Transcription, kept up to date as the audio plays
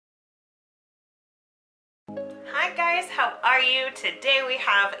Hi guys, how are you? Today we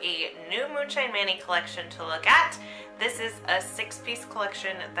have a new Moonshine Manny collection to look at. This is a 6-piece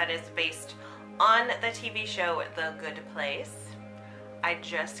collection that is based on the TV show The Good Place. I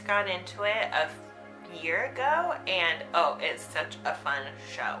just got into it a year ago and oh, it's such a fun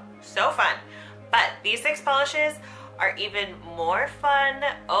show. So fun. But these 6 polishes are even more fun.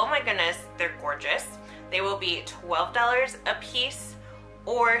 Oh my goodness, they're gorgeous. They will be $12 a piece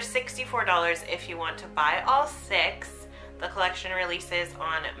or $64 if you want to buy all 6. The collection releases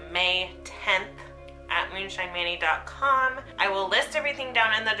on May 10th at moonshinemanny.com. I will list everything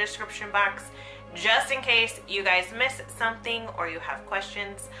down in the description box just in case you guys miss something or you have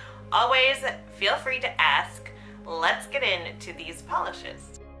questions. Always feel free to ask. Let's get into these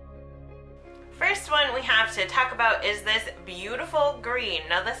polishes. First one we have to talk about is this beautiful green.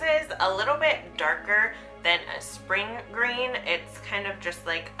 Now this is a little bit darker than a spring green. It's kind of just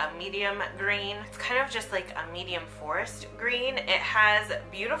like a medium green. It's kind of just like a medium forest green. It has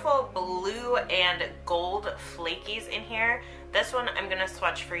beautiful blue and gold flakies in here. This one I'm gonna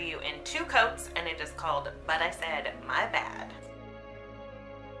swatch for you in 2 coats and it is called But I Said My Bad.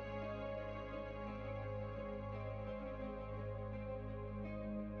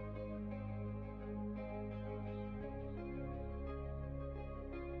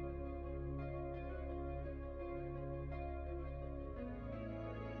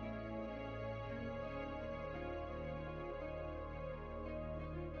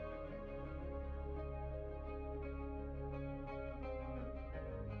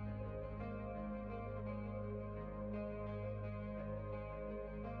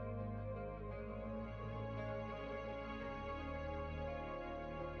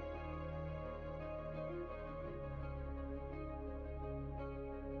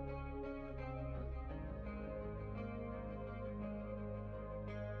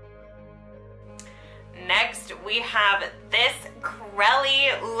 Next, we have this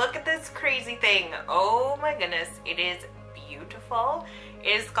Crelly. Look at this crazy thing. Oh my goodness, it is beautiful.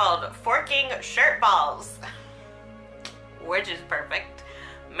 It is called Forking Shirtballs, which is perfect.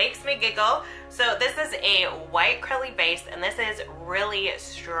 Makes me giggle. So this is a white Crelly base, and this is really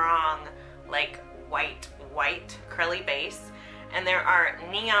strong, like white Crelly base. And there are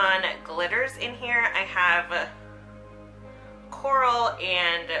neon glitters in here. I have coral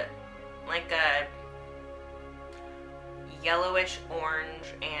and like a yellowish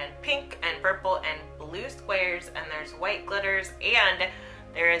orange and pink and purple and blue squares, and there's white glitters, and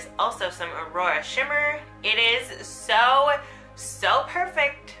there is also some Aurora shimmer. It is so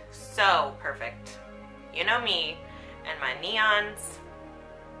perfect, so perfect. You know me and my neons.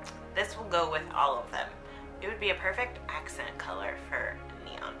 This will go with all of them. It would be a perfect accent color for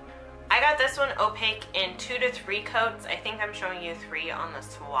neon. I got this one opaque in 2 to 3 coats. I think I'm showing you 3 on the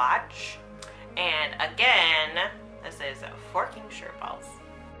swatch. And again, this is Forking Shirtballs.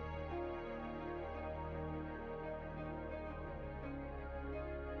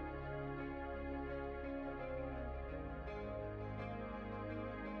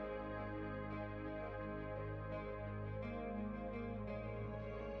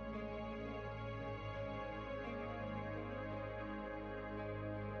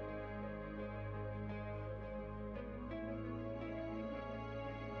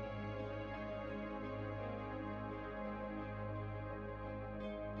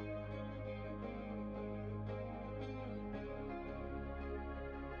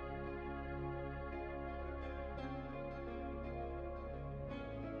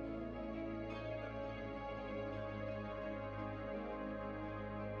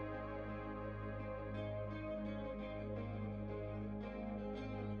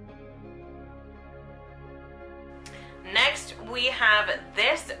 Next, we have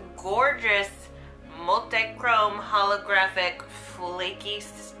this gorgeous multi-chrome holographic flaky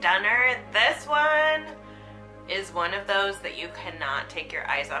stunner. This one is one of those that you cannot take your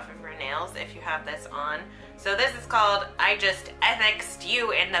eyes off of your nails if you have this on. So this is called I Just Ethixed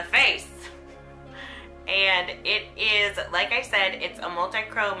You in the Face. And it is, like I said, it's a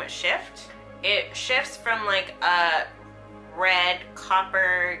multi-chrome shift. It shifts from like a red,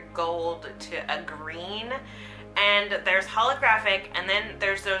 copper, gold to a green. And there's holographic, and then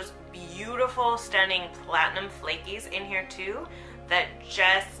there's those beautiful, stunning platinum flakies in here too that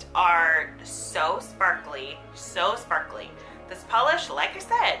just are so sparkly, so sparkly. This polish, like I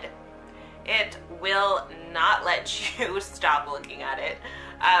said, it will not let you stop looking at it.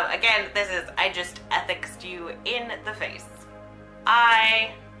 Again, this is I Just Ethixed You in the Face.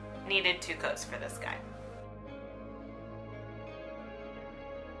 I needed 2 coats for this guy.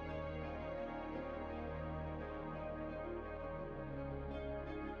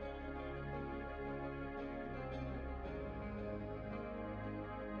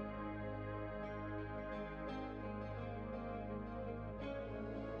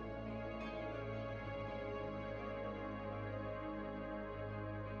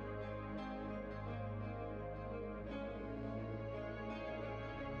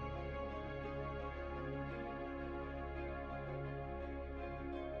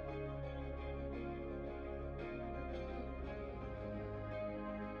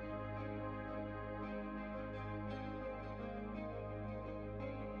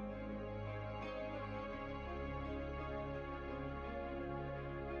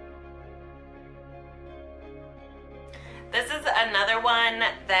 This is another one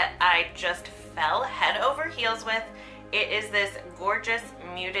that I just fell head over heels with. It is this gorgeous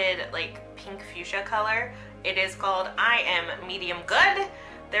muted like pink fuchsia color. It is called I Am Medium Good.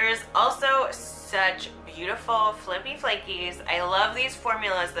 There is also such beautiful flippy flakies. I love these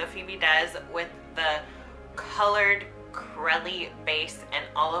formulas that Phoebe does with the colored crelly base and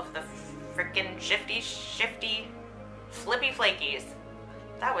all of the freaking shifty flippy flakies.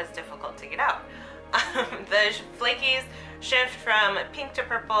 That was difficult to get out. The flakies shift from pink to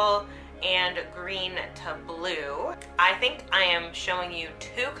purple and green to blue. I think I am showing you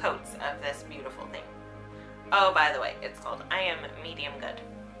 2 coats of this beautiful thing. Oh, by the way, it's called I Am Medium Good.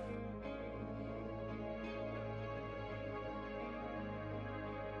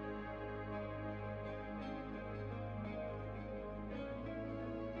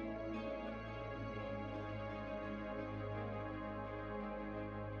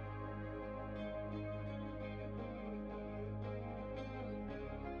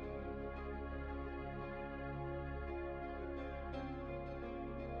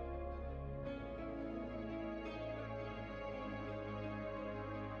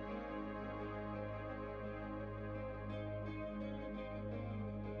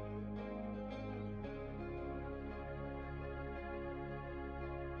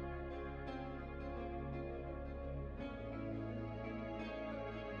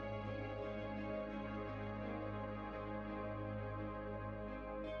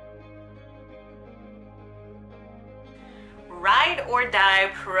 Ride or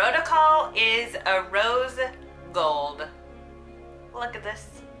Die Protocol is a rose gold. Look at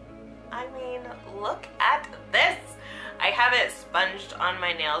this. I mean, look at this. I have it sponged on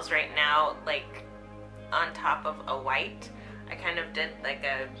my nails right now, like on top of a white. I kind of did like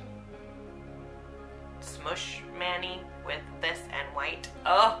a smush mani with this and white.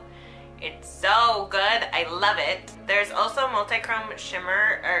 Oh, it's so good. I love it. There's also multi-chrome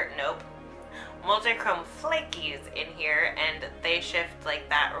shimmer, or nope, multi-chrome flakies in here, and they shift like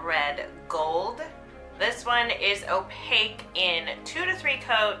that red gold. This one is opaque in 2 to 3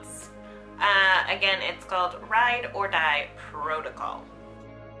 coats. Again, it's called Ride or Die Protocol.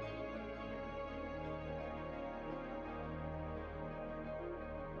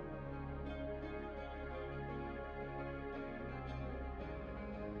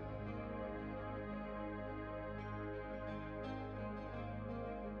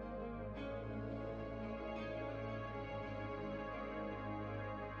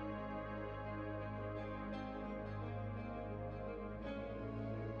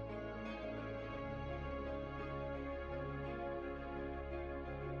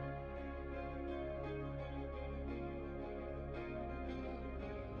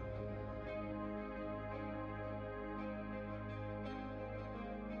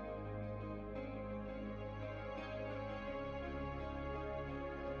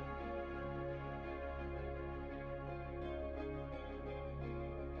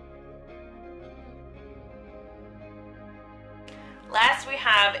 Last, we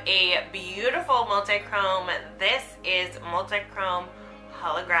have a beautiful multi-chrome. This is multi-chrome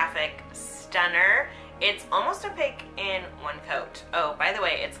holographic stunner. It's almost opaque in 1 coat. Oh, by the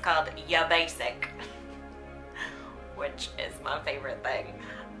way, it's called Ya Basic, which is my favorite thing.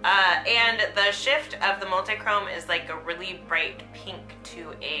 And the shift of the multi-chrome is like a really bright pink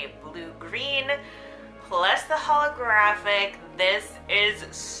to a blue-green, plus the holographic. This is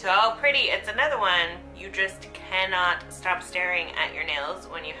so pretty. It's another one you just cannot stop staring at your nails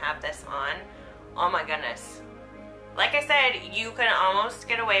when you have this on. Oh my goodness. Like I said, you can almost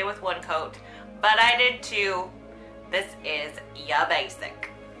get away with 1 coat, but I did too. This is Ya Basic.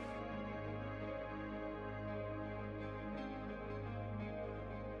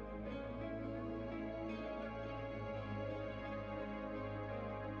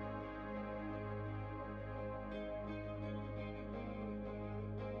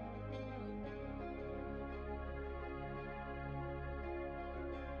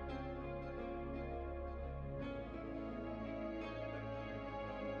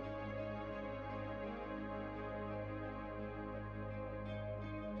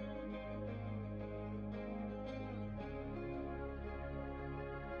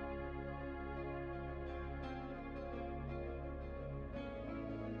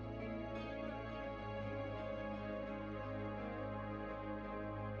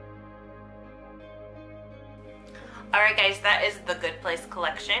 Alright guys, that is the Good Place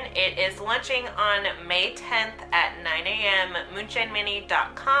collection. It is launching on May 10th at 9 a.m.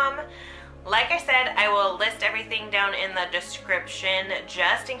 moonshinemani.com. Like I said, I will list everything down in the description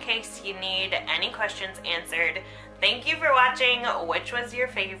just in case you need any questions answered. Thank you for watching. Which was your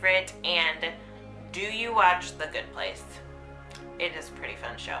favorite, and do you watch The Good Place? it is a pretty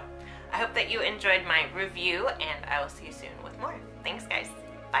fun show. I hope that you enjoyed my review, and I will see you soon with more. Thanks, guys.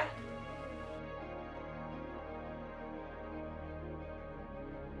 Bye.